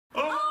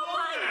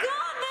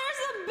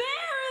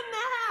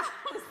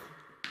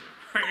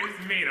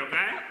mean,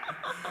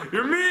 okay?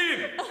 You're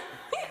mean.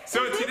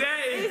 So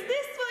today... Is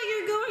this what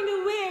you're going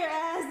to wear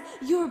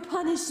as your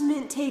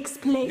punishment takes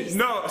place?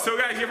 No, so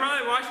guys, you're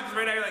probably watching this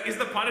right now, you're like, is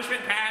the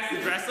punishment passed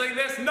to dress like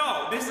this?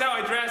 No, this is how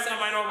I dress on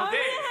my normal days.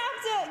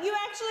 You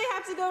actually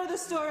have to go to the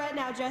store right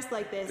now dressed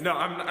like this. No,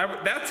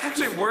 that's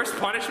actually worse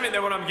punishment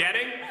than what I'm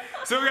getting.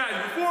 So guys,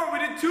 before we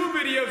did 2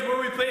 videos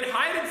where we played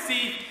hide and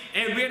seek,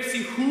 and we had to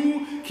see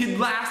who can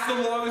last the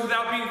longest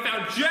without being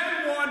found.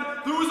 Gen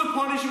 1, there was a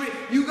punishment.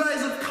 You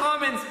guys have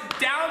comments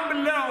down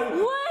below.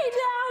 Way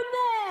down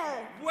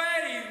there.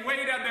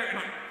 Way down there.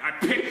 And I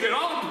picked it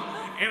up,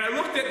 and I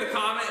looked at the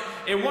comment,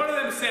 and one of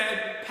them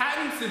said, Pat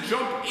needs to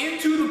jump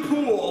into the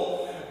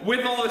pool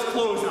with all his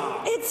clothes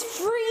on. It's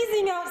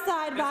freezing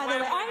outside, by the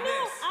way. I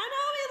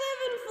know we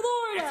live in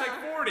Florida. It's like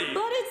 40.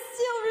 But it's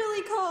still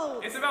really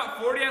cold. It's about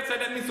 40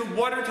 outside. That means the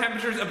water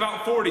temperature is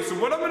about 40. So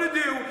what I'm going to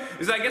do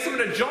is I guess I'm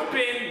going to jump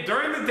in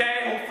during the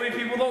day. Hopefully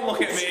people don't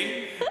look at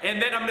me.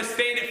 And then I'm going to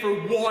stay in it for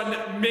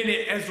 1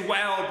 minute as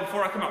well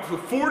before I come out. So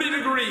 40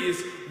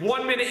 degrees,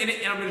 1 minute in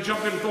it, and I'm going to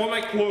jump in with all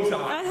my clothes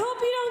on. I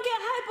hope you don't get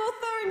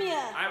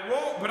hypothermia. I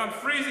won't, but I'm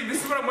freezing.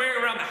 This is what I'm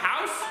wearing around the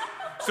house.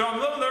 So I'm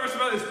a little nervous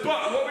about this,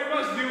 but what we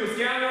must do is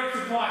gather up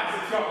supplies.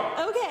 Let's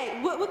go.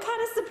 Okay, what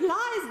kind of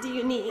supplies do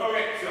you need?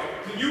 Okay,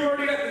 so you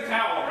already got the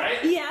towel,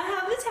 right? Yeah, I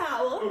have the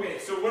towel. Okay,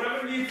 so what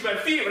I'm gonna need for my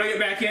feet when I get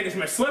back in is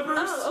my slippers.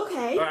 Oh,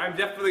 okay. I'm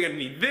definitely gonna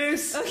need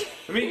this. Okay.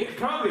 I mean,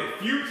 probably a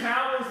few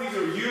towels. These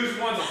are used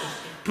ones. I'll just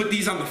put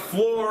these on the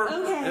floor.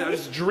 Okay. And I'll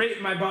just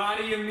drape my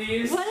body in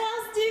these. What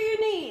else do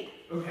you need?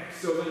 Okay,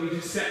 so let me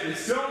just set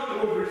this up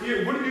over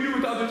here. What do you do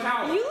with the other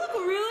towel? You look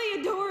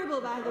really adorable,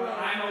 by the way.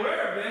 I'm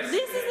aware of this.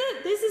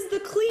 This is the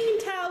clean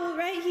towel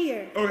right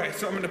here. Okay,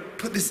 so I'm gonna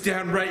put this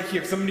down right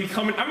here. So I'm gonna be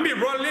coming. I'm gonna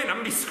be running in. I'm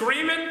gonna be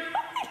screaming.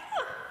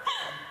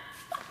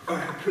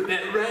 Alright, put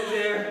that right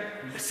there.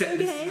 Set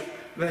this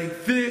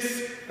like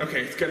this.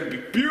 Okay, it's gonna be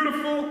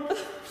beautiful.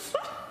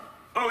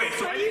 Okay,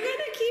 so are you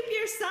gonna keep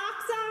your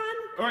socks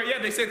on? Alright, yeah,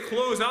 they said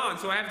clothes on,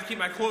 so I have to keep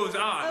my clothes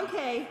on.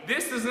 Okay.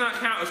 This does not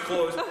count as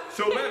clothes,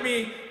 so let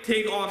me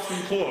take off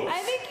some clothes. I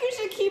think you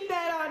should keep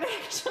that on,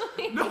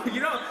 actually. No,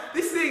 you know,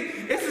 this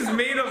is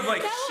made of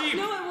like sheep.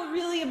 No, it will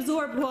really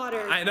absorb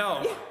water. I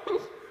know.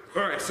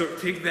 Alright, so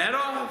take that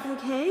off.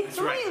 Okay. That's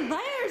How right. many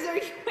layers are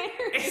you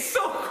wearing? It's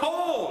so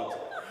cold.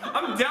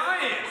 I'm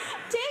dying.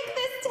 Take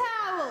this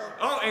towel.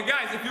 Oh, and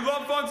guys, if you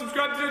love fun,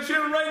 subscribe to the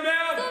channel right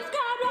now.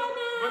 Subscribe right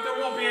now. But there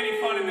won't be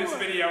any fun in this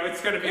video. It's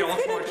gonna be all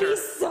torture. It's gonna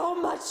be so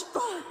much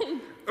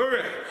fun.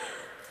 Okay.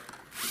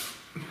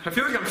 I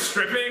feel like I'm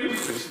stripping. I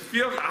just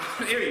feel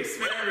ew,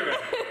 spit everywhere.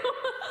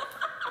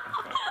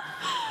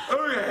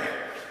 Okay.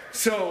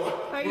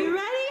 So. Are you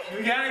ready?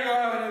 We gotta go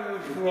out in the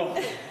pool.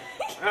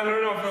 I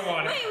don't know if I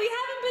want it. Wait, we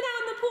haven't been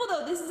out in the pool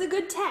though. This is a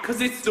good test.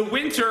 Because it's the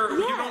winter.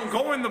 Yes. You don't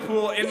go in the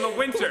pool in the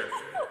winter.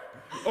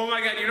 Oh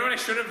my god, you know what I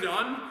should have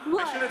done?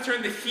 What? I should have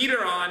turned the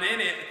heater on in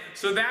it,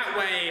 so that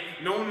way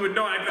no one would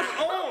know. I'd be like,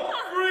 oh,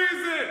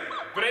 freezing!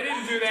 But I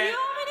didn't do that. Do you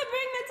want me to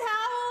bring the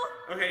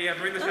towel? Okay, yeah,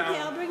 bring the towel.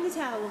 Okay, I'll bring the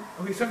towel.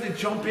 Okay, so I have to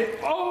jump in.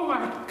 Oh my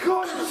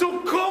god, it's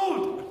so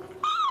cold!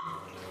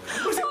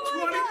 Was it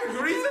 20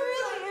 degrees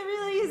outside? It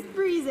really is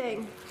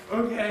freezing.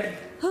 Okay.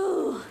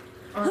 Oh,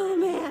 oh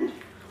man.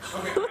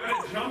 Okay, I'm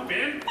gonna jump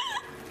in.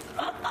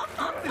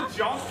 I'm gonna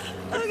jump.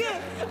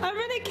 Okay, I'm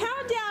gonna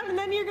count down and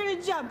then you're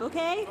gonna jump,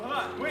 okay? Hold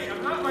on, wait,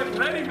 I'm not like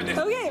ready for this.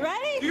 Okay,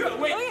 ready?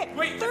 Wait, okay,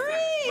 wait. 3.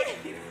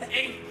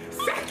 Wait a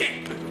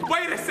second.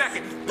 Wait a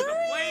second. 3.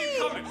 Plane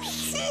coming.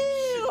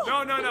 2.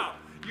 No.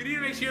 You need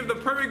to make sure you have the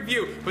perfect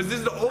view, because this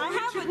is the only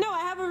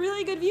I have a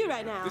really good view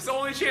right now. This is the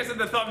only chance at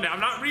the thumbnail. I'm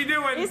not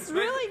redoing. It's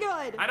really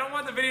good. I don't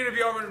want the video to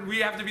be over and we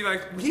have to be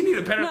like, we need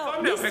a better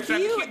thumbnail picture.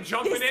 I keep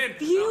jumping in.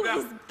 This view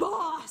is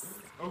boss.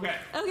 Okay.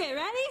 Okay,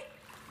 ready?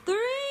 3,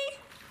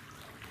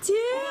 2.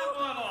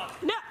 Hold on.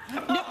 No.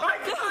 Oh my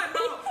god,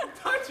 no!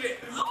 Touch it!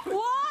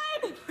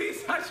 1.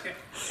 Please touch it.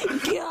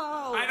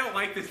 Go. I don't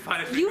like this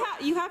punishment.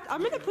 You have.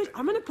 I'm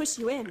gonna push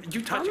you in.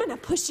 You touch I'm it. gonna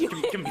push you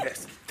in. Give me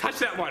this. Touch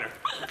that water.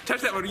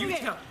 Touch that water. You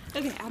tell.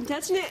 Okay, I'm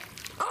touching it.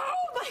 Oh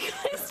my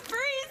god, it's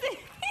freezing.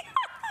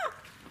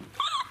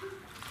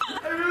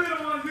 I really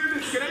don't want to do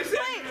this. Can I say?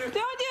 Wait, don't do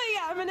it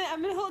yet.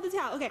 I'm gonna hold the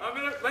towel. Okay.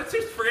 Let's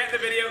just forget the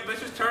video.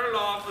 Let's just turn it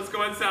off. Let's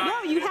go inside.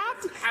 No, you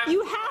have to.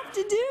 You have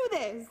to do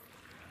this.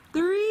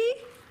 3,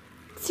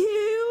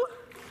 2,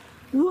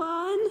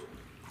 1,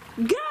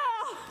 go! Go!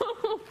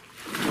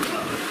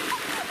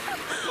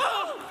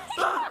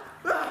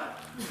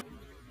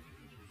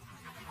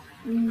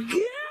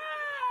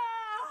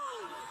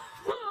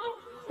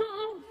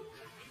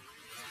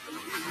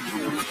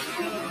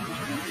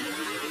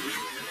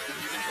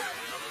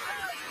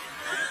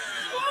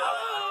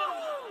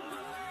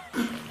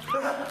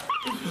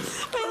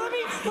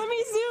 Wait, let me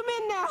zoom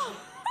in now.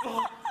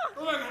 Oh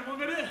my god, one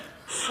minute.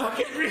 I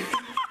can't breathe.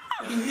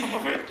 Oh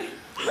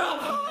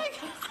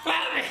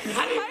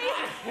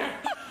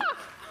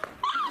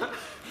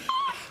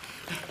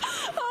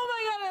my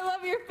god, I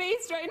love your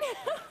face right now.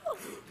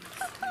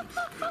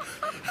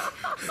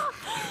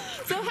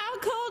 So how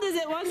cold is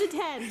it, 1 to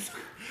 10?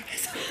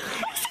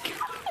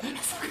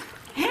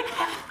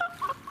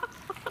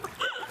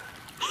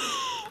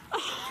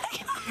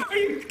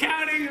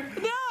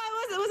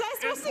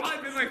 supposed to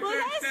count? It's like Was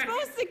 30 I seconds.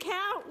 supposed to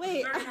count?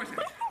 Wait. 30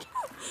 seconds.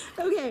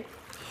 Okay.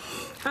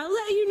 I'll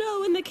let you know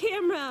when the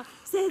camera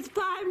says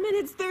 5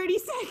 minutes, 30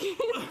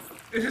 seconds.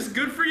 Is this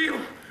good for you?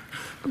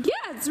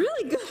 Yeah, it's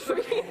really good for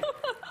you.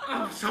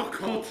 Oh, so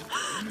cold.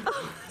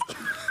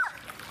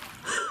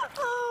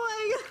 Oh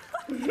my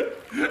god.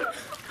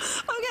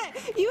 Okay,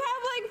 you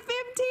have like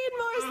 15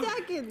 more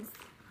seconds.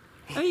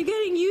 Are you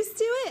getting used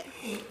to it?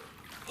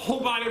 Whole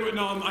body would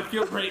numb. I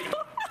feel great.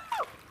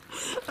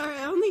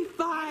 Alright, only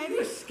 5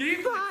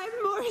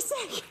 more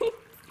seconds.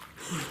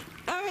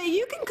 Alright,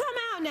 you can come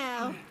out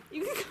now.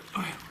 You can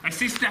come. I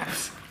see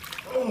steps.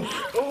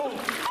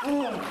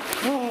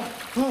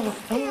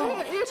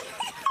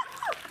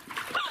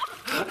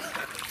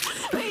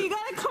 Wait, you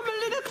gotta come a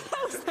little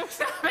closer.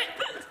 Stop it.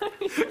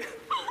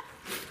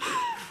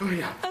 Oh,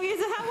 yeah. Okay,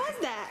 so how was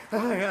that?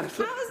 Oh, yeah. How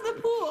was the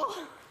pool?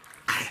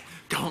 I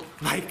don't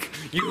like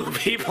you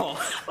people.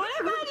 What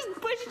if I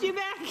just pushed you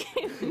back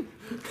in?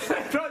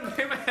 I don't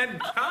think I had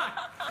time.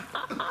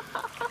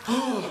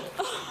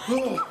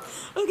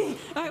 Okay,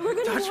 alright, we're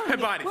gonna Touch warm my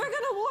you. body. We're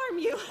gonna warm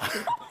you. Oh my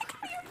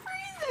god, you're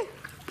freezing.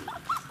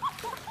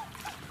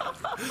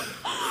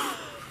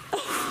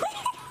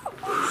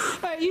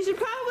 Alright, you should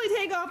probably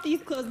take off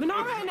these clothes, but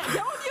not right now. Don't do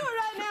it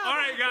right now. All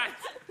right, guys.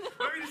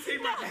 Let me just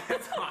take my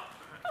pants off.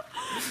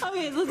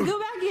 Okay, let's go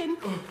back in.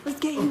 Let's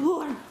get you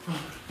warm.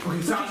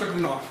 Okay, socks are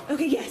coming off.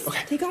 Okay, yes.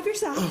 Okay. Take off your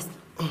socks.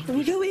 Let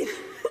me go in. Where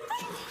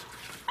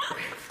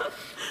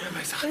are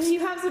my socks? And you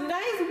have some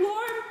nice,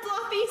 warm,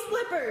 fluffy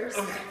slippers.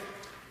 Okay.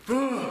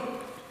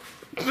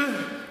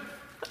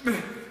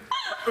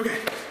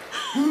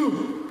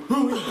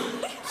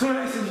 So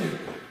nice in here.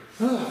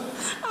 I'm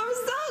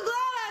so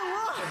glad I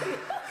won.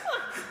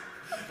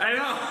 I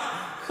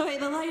know. Okay,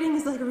 the lighting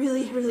is like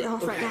really, really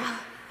off right now.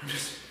 I'm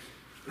just.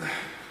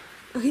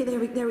 Okay, there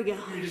we go.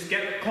 You just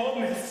get the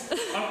coldness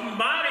off my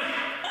body.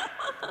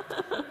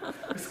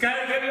 Just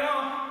gotta get it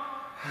off.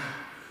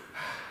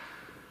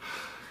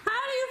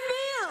 How do you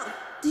feel?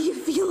 Do you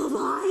feel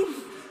alive?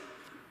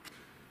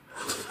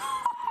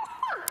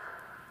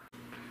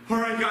 All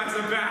right, guys,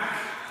 I'm back.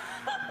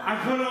 I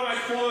put on my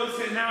clothes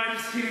and now I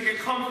just need to get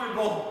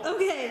comfortable.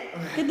 Okay,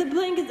 get the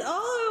blankets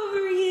all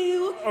over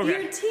you.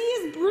 Okay. Your tea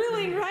is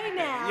brewing right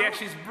now. Yeah,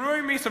 she's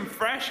brewing me some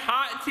fresh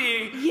hot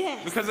tea.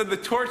 Yes. Because of the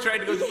torch I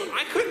had to go through.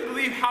 I couldn't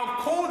believe how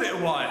cold it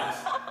was.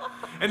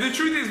 And the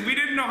truth is, we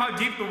didn't know how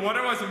deep the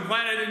water was. I'm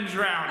glad I didn't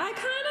drown. I kind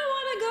of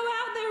want to go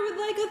out there with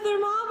like a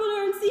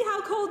thermometer and see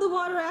how cold the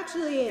water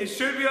actually It is.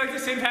 should be like the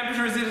same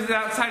temperature as it is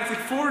outside. It's like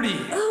 40.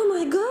 Oh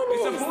my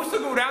goodness. It's supposed to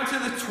go down to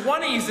the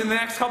 20s in the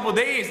next couple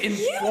days in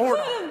You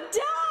Florida. could have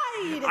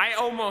died. I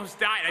almost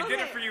died. I did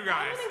Okay, it for you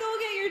guys. I'm gonna go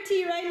get your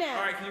tea right now.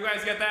 All right, can you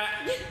guys get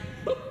that?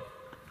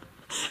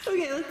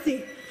 Okay, let's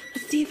see.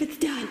 Let's see if it's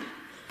done.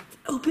 Let's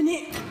open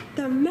it.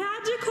 The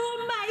magical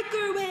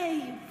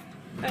microwave.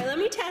 All right, let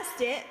me test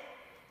it.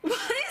 Why is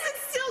it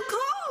still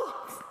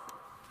cold?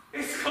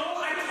 It's cold.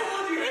 I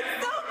told you.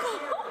 It's so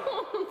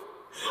cold.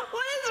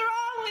 What is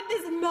wrong with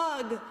this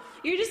mug?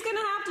 You're just gonna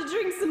have to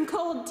drink some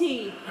cold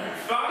tea.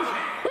 Fine.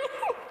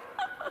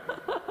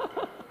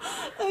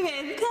 Okay,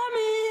 it's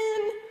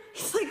coming.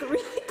 It's like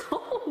really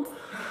cold.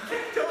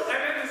 I've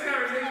had this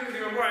conversation with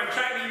you before. I'm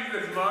trying to use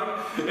this mug.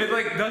 It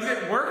like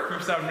doesn't work for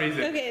some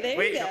reason. Okay, there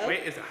wait, you go.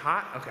 Wait, is it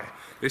hot? Okay.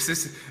 This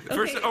is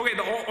first. Okay.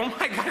 Okay. Oh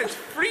my God, it's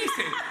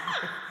freezing.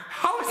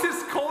 How is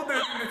this colder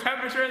than the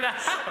temperature in the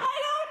house?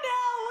 I don't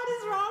know. What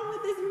is wrong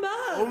with this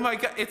mug? Oh my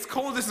God, it's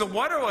cold as the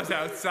water was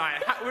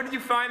outside. Where did you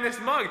find this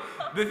mug?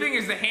 The thing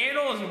is, the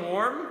handle is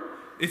warm.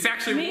 It's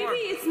actually Maybe warm.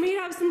 it's made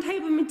out of some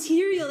type of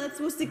material that's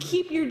supposed to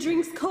keep your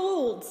drinks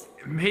cold.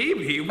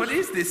 Maybe. What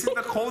is this? This is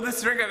the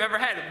coldest drink I've ever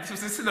had.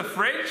 Was this in the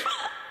fridge?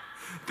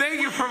 Thank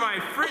you for my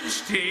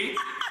fridge tea.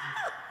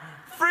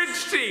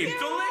 Fridge tea,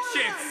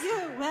 delicious.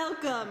 You're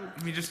welcome.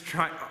 Let me just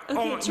try. Okay,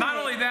 Oh, try not it.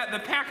 only that, the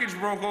package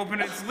broke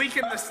open. It's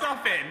leaking the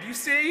stuff in. Do you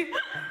see?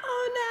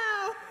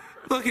 Oh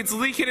Look, it's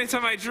leaking into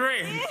my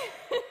drink.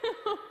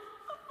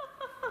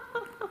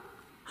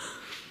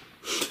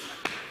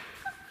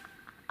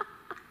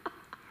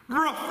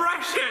 no.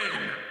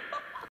 Refreshing.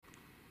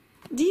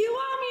 Do you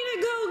want me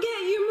to go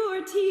get you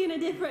more tea in a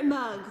different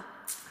mug?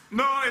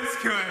 No, it's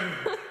good.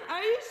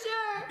 Are you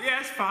sure? Yeah,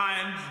 it's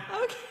fine.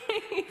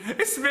 Okay.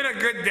 It's been a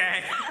good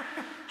day.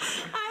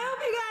 I hope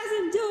you guys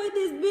enjoyed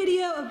this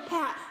video of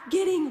Pat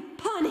getting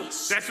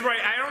punished. That's right.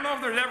 I don't know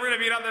if there's ever going to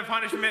be another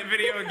punishment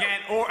video again,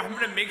 or I'm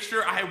going to make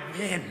sure I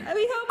win.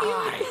 We hope you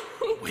I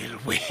will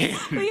win.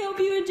 We hope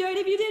you enjoyed.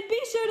 If you did,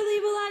 be sure to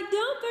leave a like.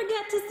 Don't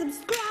forget to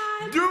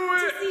subscribe Do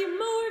to it. see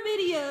more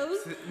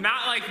videos.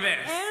 Not like this.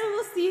 And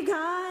we'll see you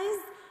guys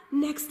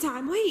next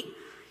time. Wait,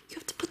 you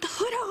have to put the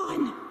hood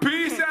on.